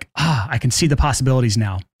first like, I can see the possibilities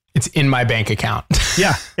now. It's in my bank account.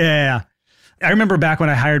 Yeah. I remember back when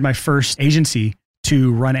I hired my first agency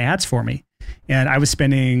to run ads for me. And I was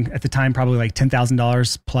spending at the time probably like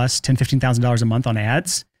 $10,000 plus $15,000 a month on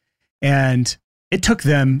ads. And it took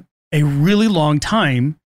them a really long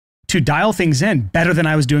time to dial things in better than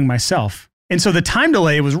I was doing myself. And so the time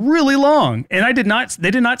delay was really long. And they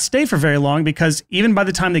did not stay for very long because even by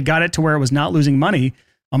the time they got it to where it was not losing money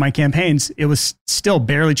on my campaigns, it was still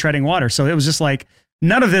barely treading water. So it was just like,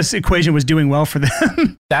 none of this equation was doing well for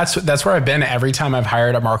them. That's where I've been every time I've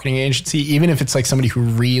hired a marketing agency, even if it's like somebody who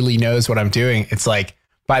really knows what I'm doing. It's like,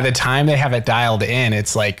 by the time they have it dialed in,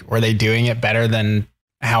 it's like, were they doing it better than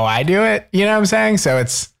how I do it? You know what I'm saying? So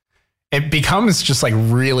it becomes just like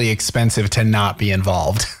really expensive to not be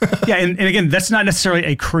involved. Yeah. And again, that's not necessarily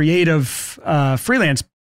a creative freelance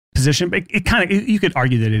position, but it kind of, you could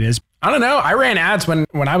argue that it is. I don't know. I ran ads when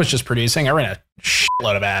I was just producing. I ran a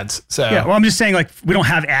shitload of ads. So yeah, well, I'm just saying, like, we don't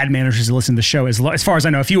have ad managers to listen to the show. As far as I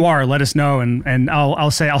know, if you are, let us know, and I'll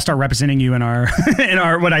start representing you in our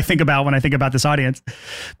what I think about when I think about this audience.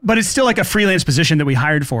 But it's still like a freelance position that we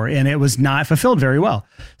hired for, and it was not fulfilled very well.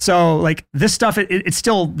 So like this stuff, it's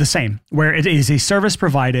still the same, where it is a service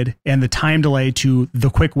provided, and the time delay to the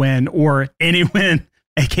quick win or any win,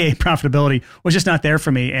 aka profitability, was just not there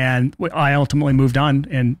for me, and I ultimately moved on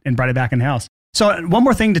and brought it back in house. So one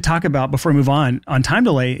more thing to talk about before we move on time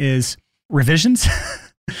delay is revisions.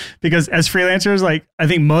 Because as freelancers, like, I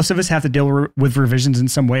think most of us have to deal with revisions in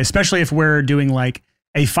some way, especially if we're doing like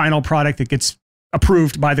a final product that gets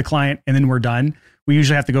approved by the client and then we're done. We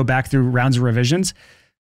usually have to go back through rounds of revisions.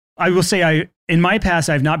 I will say in my past,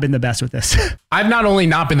 I've not been the best with this. I've not only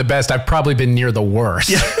not been the best, I've probably been near the worst.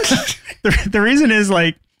 Yeah. The reason is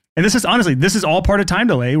like, and this is all part of time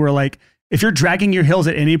delay, where like, if you're dragging your heels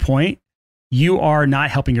at any point, you are not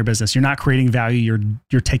helping your business. You're not creating value.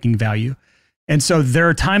 You're taking value. And so there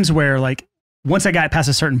are times where like, once I got past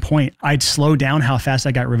a certain point, I'd slow down how fast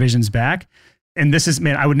I got revisions back. And this is,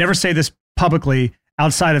 man, I would never say this publicly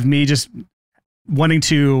outside of me just wanting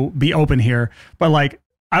to be open here. But like,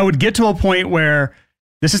 I would get to a point where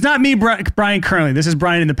this is not me, Brian, currently. This is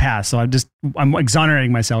Brian in the past. So I'm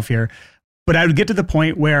exonerating myself here. But I would get to the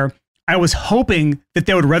point where I was hoping that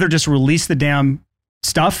they would rather just release the damn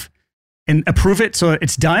stuff and approve it so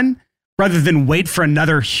it's done, rather than wait for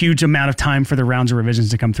another huge amount of time for the rounds of revisions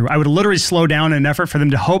to come through. I would literally slow down in an effort for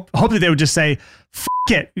them to hope that they would just say, "F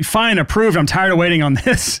it, fine, approved. I'm tired of waiting on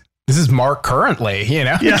this." This is Mark currently, you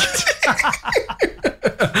know? Yeah.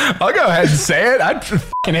 I'll go ahead and say it. I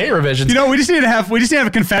fucking hate revisions. You know, we just need to have a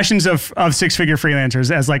confessions of six-figure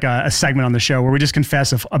freelancers as like a segment on the show where we just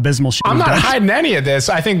confess of abysmal shit. I'm not hiding any of this.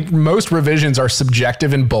 I think most revisions are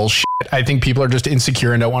subjective and bullshit. I think people are just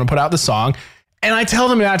insecure and don't want to put out the song. And I tell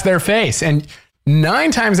them that to their face. And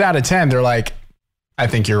 9 times out of 10, they're like, I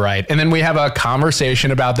think you're right. And then we have a conversation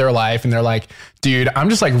about their life and they're like, dude, I'm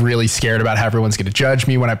just like really scared about how everyone's going to judge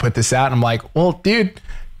me when I put this out. And I'm like, well, dude,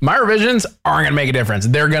 my revisions aren't going to make a difference.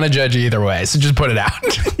 They're going to judge you either way. So just put it out.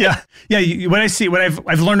 Yeah. Yeah. What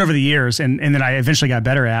I've learned over the years and then I eventually got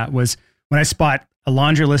better at was when I spot a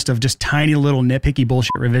laundry list of just tiny little nitpicky bullshit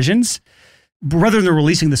revisions, rather than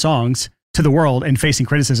releasing the songs to the world and facing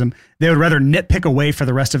criticism, they would rather nitpick away for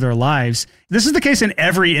the rest of their lives. This is the case in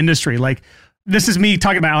every industry. Like, this is me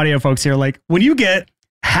talking about audio folks here. Like, when you get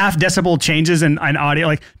half decibel changes in audio,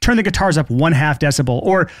 like turn the guitars up 1/2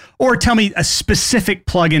 decibel or tell me a specific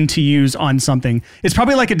plugin to use on something. It's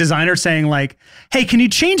probably like a designer saying like, hey, can you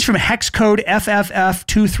change from hex code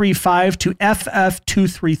FFF235 to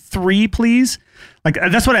FF233, please? Like,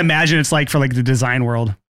 that's what I imagine it's like for like the design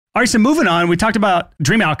world. All right, so moving on, we talked about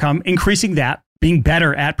dream outcome, increasing that, being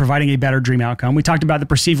better at providing a better dream outcome. We talked about the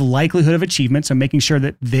perceived likelihood of achievement, so making sure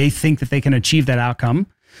that they think that they can achieve that outcome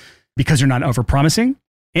because you're not overpromising,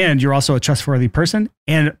 and you're also a trustworthy person,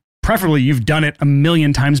 and preferably you've done it a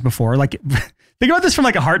million times before. Like, think about this from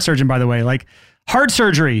like a heart surgeon, by the way. Like, heart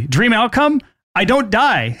surgery, dream outcome, I don't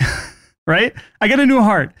die, right? I get a new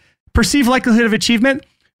heart. Perceived likelihood of achievement,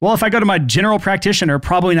 well, if I go to my general practitioner,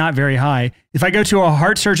 probably not very high. If I go to a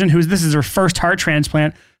heart surgeon this is their first heart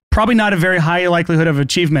transplant, probably not a very high likelihood of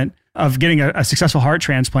achievement of getting a successful heart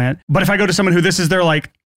transplant. But if I go to someone who this is their like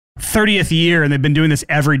 30th year and they've been doing this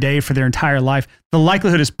every day for their entire life, the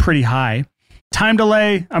likelihood is pretty high. Time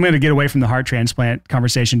delay, I'm going to get away from the heart transplant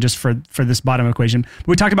conversation just for this bottom equation. But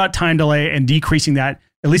we talked about time delay and decreasing that,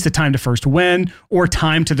 at least the time to first win or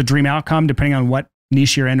time to the dream outcome, depending on what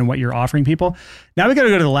niche you're in and what you're offering people. Now we got to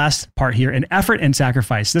go to the last part here, and effort and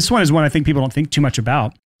sacrifice. This one is one I think people don't think too much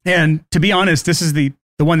about. And to be honest, this is the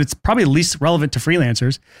one that's probably least relevant to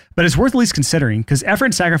freelancers, but it's worth at least considering, because effort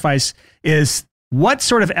and sacrifice is what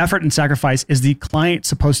sort of effort and sacrifice is the client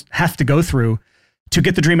supposed to have to go through to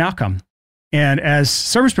get the dream outcome. And as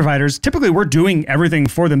service providers, typically we're doing everything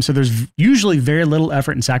for them. So there's usually very little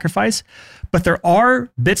effort and sacrifice, but there are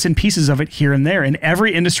bits and pieces of it here and there, and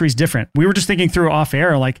every industry is different. We were just thinking through off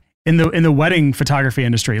air, like in the wedding photography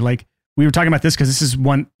industry, like we were talking about this because this is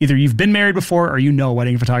one, either you've been married before or you know a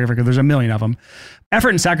wedding photographer, because there's a million of them. Effort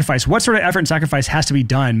and sacrifice. What sort of effort and sacrifice has to be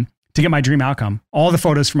done to get my dream outcome? All the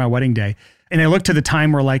photos for my wedding day. And I look to the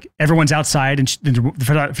time where like everyone's outside and the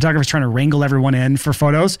photographer's trying to wrangle everyone in for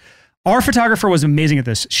photos. Our photographer was amazing at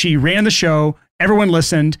this. She ran the show. Everyone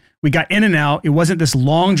listened. We got in and out. It wasn't this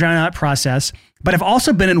long, drawn out process. But I've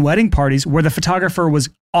also been in wedding parties where the photographer was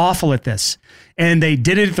awful at this. And they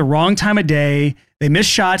did it at the wrong time of day. They missed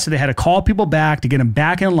shots, so they had to call people back to get them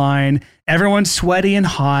back in line. Everyone's sweaty and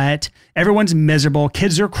hot. Everyone's miserable.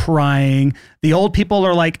 Kids are crying. The old people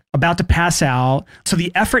are like about to pass out. So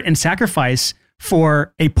the effort and sacrifice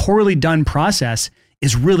for a poorly done process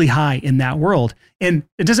is really high in that world. And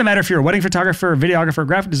it doesn't matter if you're a wedding photographer, videographer,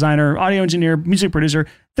 graphic designer, audio engineer, music producer,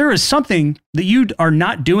 there is something that you are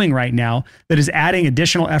not doing right now that is adding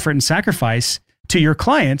additional effort and sacrifice to your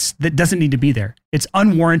clients that doesn't need to be there. It's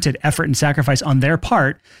unwarranted effort and sacrifice on their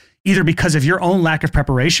part, either because of your own lack of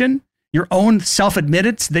preparation, your own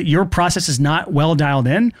self-admittance that your process is not well dialed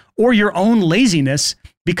in, or your own laziness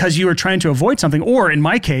because you were trying to avoid something. Or in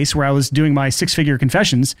my case, where I was doing my 6-figure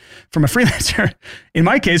confessions from a freelancer, in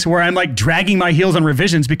my case, where I'm like dragging my heels on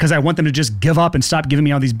revisions because I want them to just give up and stop giving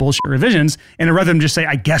me all these bullshit revisions. And rather than just say,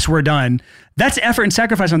 I guess we're done. That's effort and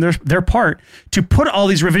sacrifice on their part to put all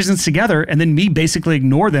these revisions together and then me basically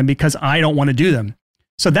ignore them because I don't want to do them.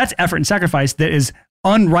 So that's effort and sacrifice that is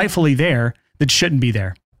unrightfully there that shouldn't be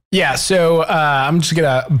there. Yeah, so I'm just going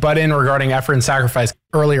to butt in regarding effort and sacrifice.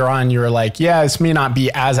 Earlier on, you were like, yeah, this may not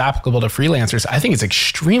be as applicable to freelancers. I think it's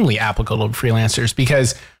extremely applicable to freelancers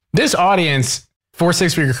because this audience for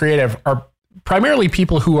 6-figure creative are primarily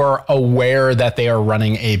people who are aware that they are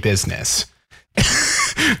running a business.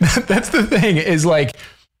 That's the thing, is like,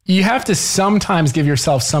 you have to sometimes give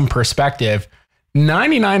yourself some perspective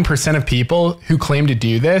 99% of people who claim to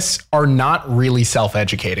do this are not really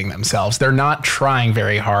self-educating themselves. They're not trying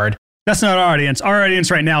very hard. That's not our audience. Our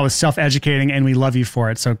audience right now is self-educating, and we love you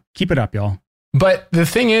for it. So keep it up, y'all. But the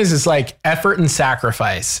thing is like effort and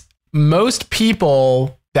sacrifice. Most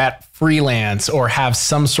people that freelance or have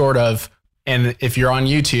some sort of, and if you're on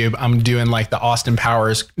YouTube, I'm doing like the Austin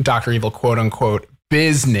Powers, Dr. Evil, quote unquote,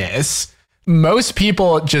 business. Most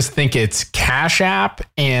people just think it's Cash App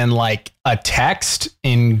and like a text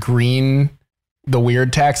in green, the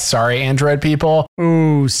weird text. Sorry, Android people.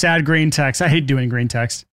 Ooh, sad green text. I hate doing green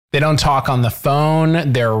text. They don't talk on the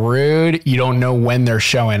phone. They're rude. You don't know when they're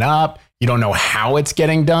showing up. You don't know how it's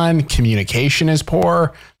getting done. Communication is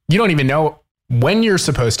poor. You don't even know when you're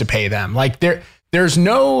supposed to pay them. Like there's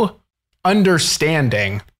no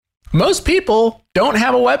understanding. Most people don't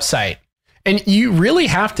have a website. And you really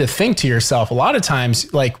have to think to yourself a lot of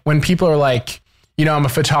times, like when people are like, you know, I'm a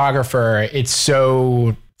photographer, it's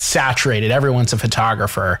so saturated. Everyone's a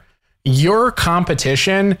photographer. Your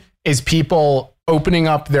competition is people opening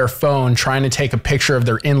up their phone, trying to take a picture of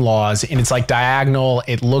their in-laws, and it's like diagonal.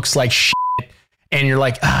 It looks like shit. And you're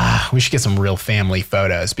like, we should get some real family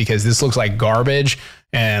photos because this looks like garbage.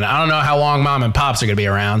 And I don't know how long mom and pops are going to be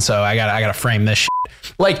around. So I gotta frame this shit.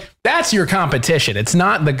 Like that's your competition. It's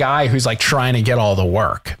not the guy who's like trying to get all the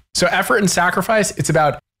work. So effort and sacrifice, it's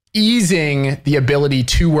about easing the ability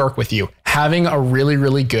to work with you, having a really,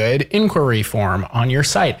 really good inquiry form on your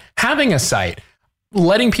site, having a site,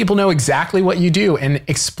 letting people know exactly what you do and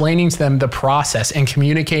explaining to them the process and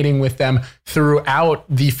communicating with them throughout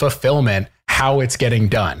the fulfillment, how it's getting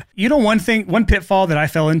done. You know, one pitfall that I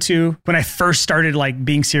fell into when I first started like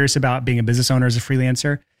being serious about being a business owner as a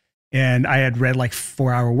freelancer, and I had read like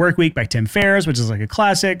 4 Hour Workweek by Tim Ferriss, which is like a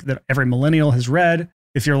classic that every millennial has read,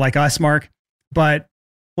 if you're like us, Mark. But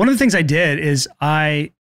one of the things I did is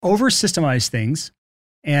I over-systemized things.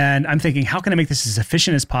 And I'm thinking, how can I make this as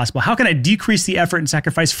efficient as possible? How can I decrease the effort and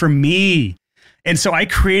sacrifice for me? And so I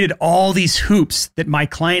created all these hoops that my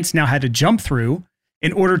clients now had to jump through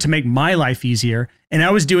in order to make my life easier. And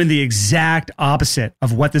I was doing the exact opposite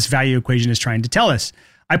of what this value equation is trying to tell us.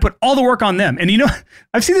 I put all the work on them. And you know,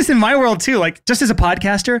 I've seen this in my world too. Like just as a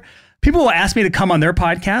podcaster, people will ask me to come on their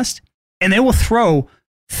podcast and they will throw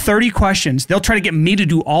 30 questions. They'll try to get me to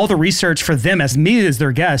do all the research for them as me as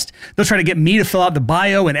their guest. They'll try to get me to fill out the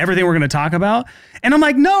bio and everything we're going to talk about. And I'm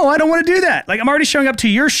like, no, I don't want to do that. Like I'm already showing up to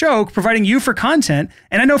your show, providing you for content.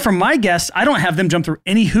 And I know from my guests, I don't have them jump through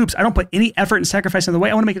any hoops. I don't put any effort and sacrifice in the way.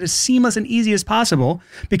 I want to make it as seamless and easy as possible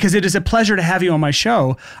because it is a pleasure to have you on my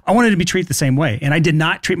show. I wanted to be treated the same way. And I did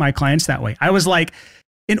not treat my clients that way. I was like,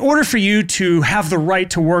 in order for you to have the right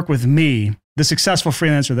to work with me, the successful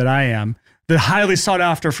freelancer that I am, the highly sought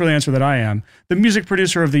after freelancer that I am, the music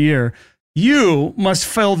producer of the year, you must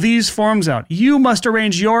fill these forms out. You must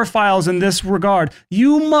arrange your files in this regard.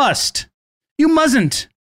 You must. You mustn't.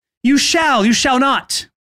 You shall not.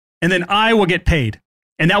 And then I will get paid.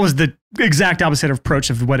 And that was the exact opposite approach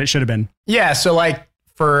of what it should have been. Yeah. So like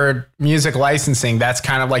for music licensing, that's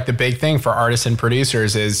kind of like the big thing for artists and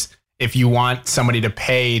producers is if you want somebody to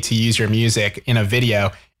pay to use your music in a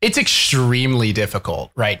video, it's extremely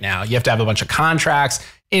difficult right now. You have to have a bunch of contracts,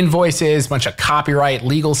 invoices, a bunch of copyright,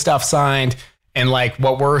 legal stuff signed. And like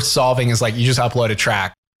what we're solving is like you just upload a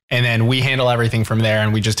track and then we handle everything from there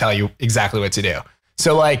and we just tell you exactly what to do.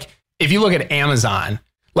 So like if you look at Amazon,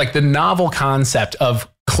 like the novel concept of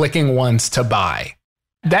clicking once to buy,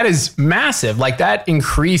 that is massive. Like that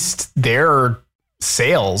increased their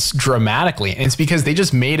sales dramatically. And it's because they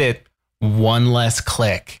just made it one less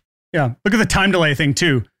click. Yeah. Look at the time delay thing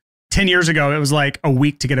too. 10 years ago, it was like a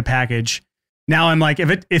week to get a package. Now I'm like,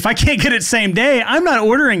 if I can't get it same day, I'm not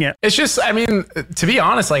ordering it. It's just, I mean, to be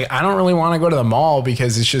honest, like I don't really want to go to the mall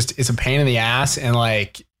because it's a pain in the ass. And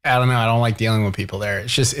like, I don't know. I don't like dealing with people there.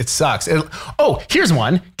 It's just, it sucks. Here's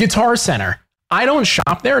one, Guitar Center. I don't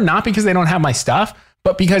shop there, not because they don't have my stuff,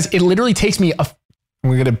 but because it literally takes me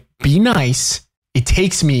we're going to be nice. It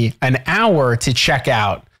takes me an hour to check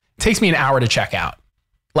out.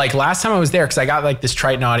 Like last time I was there, because I got like this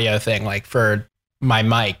Triton Audio thing, like for my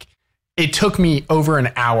mic, it took me over an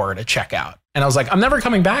hour to check out. And I was like, I'm never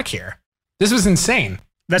coming back here. This was insane.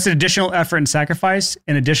 That's an additional effort and sacrifice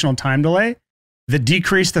and additional time delay that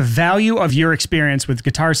decrease the value of your experience with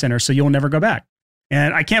Guitar Center. So you'll never go back.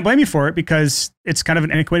 And I can't blame you for it because it's kind of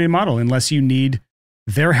an antiquated model unless you need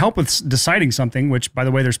their help with deciding something, which by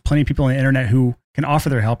the way, there's plenty of people on the internet who can offer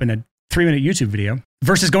their help in a 3-minute YouTube video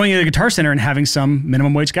versus going into the Guitar Center and having some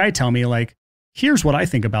minimum wage guy tell me like, here's what I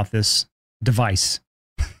think about this device.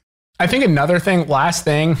 I think another thing, last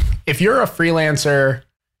thing, if you're a freelancer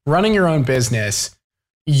running your own business,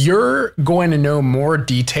 you're going to know more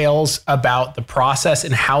details about the process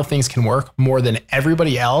and how things can work more than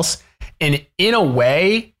everybody else. And in a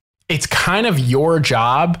way, it's kind of your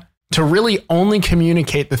job to really only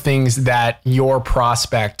communicate the things that your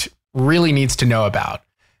prospect really needs to know about.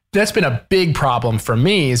 That's been a big problem for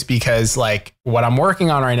me, is because like what I'm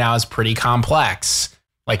working on right now is pretty complex.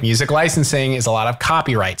 Like music licensing is a lot of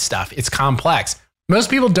copyright stuff. It's complex. Most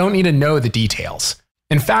people don't need to know the details.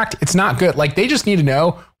 In fact, it's not good. Like they just need to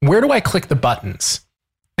know, where do I click the buttons?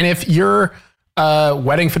 And if you're a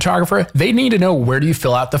wedding photographer, they need to know, where do you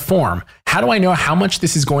fill out the form? How do I know how much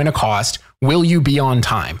this is going to cost? Will you be on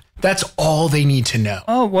time? That's all they need to know.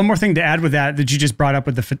 Oh, one more thing to add with that you just brought up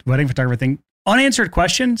with the wedding photographer thing. Unanswered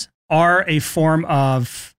questions are a form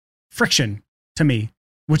of friction to me,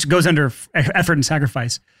 which goes under effort and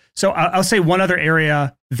sacrifice. So I'll say one other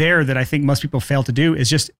area there that I think most people fail to do is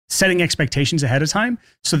just setting expectations ahead of time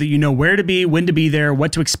so that you know where to be, when to be there,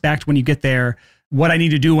 what to expect when you get there, what I need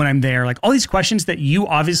to do when I'm there. Like all these questions that you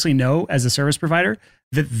obviously know as a service provider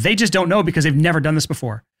that they just don't know because they've never done this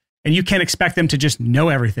before. And you can't expect them to just know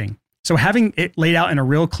everything. So having it laid out in a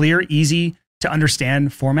real clear, easy to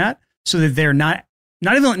understand format so that they're not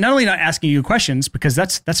only not asking you questions, because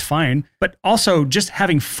that's fine, but also just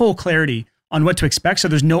having full clarity on what to expect so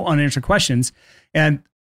there's no unanswered questions. And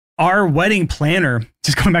our wedding planner,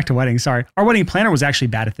 just going back to weddings, sorry, our wedding planner was actually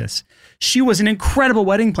bad at this. She was an incredible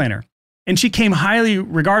wedding planner and she came highly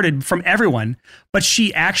regarded from everyone, but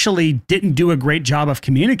she actually didn't do a great job of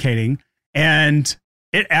communicating. And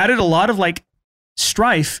it added a lot of like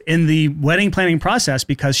strife in the wedding planning process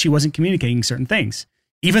because she wasn't communicating certain things.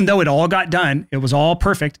 Even though it all got done, it was all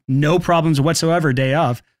perfect, no problems whatsoever day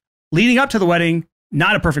of. Leading up to the wedding,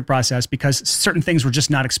 not a perfect process because certain things were just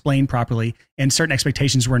not explained properly and certain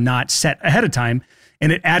expectations were not set ahead of time.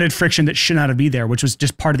 And it added friction that should not be there, which was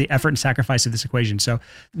just part of the effort and sacrifice of this equation. So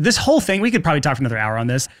this whole thing, we could probably talk for another hour on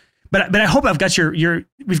this, but I hope I've got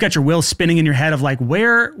we've got your wheels spinning in your head of like,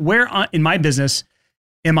 where in my business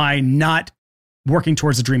am I not working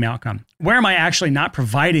towards the dream outcome? Where am I actually not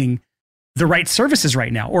providing the right services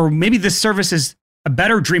right now? Or maybe this service is a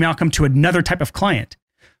better dream outcome to another type of client.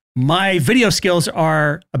 My video skills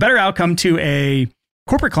are a better outcome to a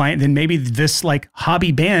corporate client than maybe this like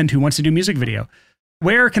hobby band who wants to do music video.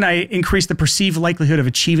 Where can I increase the perceived likelihood of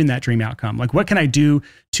achieving that dream outcome? Like what can I do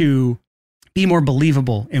to be more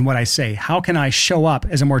believable in what I say? How can I show up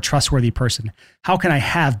as a more trustworthy person? How can I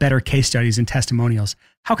have better case studies and testimonials?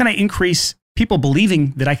 How can I increase people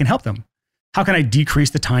believing that I can help them? How can I decrease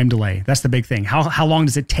the time delay? That's the big thing. How long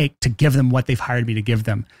does it take to give them what they've hired me to give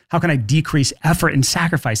them? How can I decrease effort and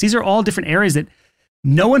sacrifice? These are all different areas that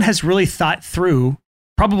no one has really thought through,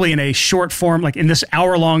 probably in a short form, like in this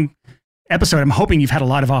hour-long episode. I'm hoping you've had a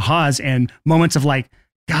lot of ahas and moments of like,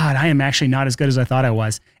 God, I am actually not as good as I thought I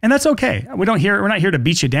was. And that's okay. We're not here to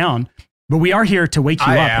beat you down, but we are here to wake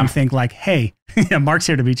you up and think like, hey, Mark's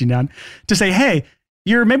here to beat you down, to say, hey,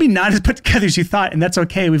 you're maybe not as put together as you thought, and that's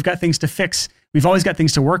okay. We've got things to fix. We've always got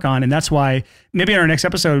things to work on, and that's why maybe in our next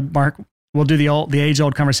episode, Mark, we'll do the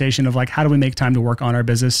age-old conversation of like, how do we make time to work on our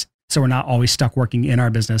business so we're not always stuck working in our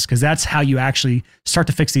business? Because that's how you actually start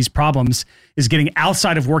to fix these problems, is getting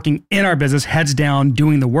outside of working in our business, heads down,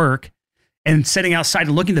 doing the work, and setting outside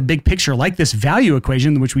and looking at the big picture, like this value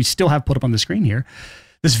equation, which we still have put up on the screen here.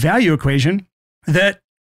 This value equation that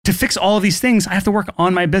to fix all of these things, I have to work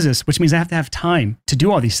on my business, which means I have to have time to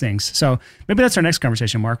do all these things. So maybe that's our next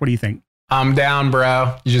conversation, Mark. What do you think? I'm down,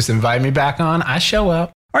 bro. You just invite me back on. I show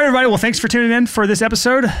up. All right, everybody. Well, thanks for tuning in for this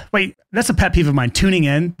episode. Wait, that's a pet peeve of mine, tuning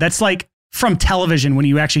in. That's like from television when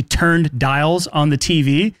you actually turned dials on the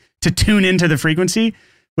TV to tune into the frequency,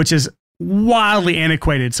 which is wildly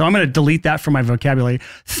antiquated. So I'm going to delete that from my vocabulary.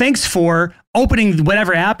 Thanks for opening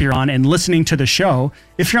whatever app you're on and listening to the show.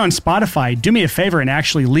 If you're on Spotify, do me a favor and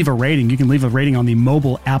actually leave a rating. You can leave a rating on the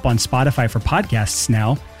mobile app on Spotify for podcasts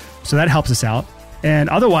now. So that helps us out. And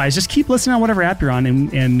otherwise, just keep listening on whatever app you're on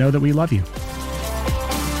and know that we love you.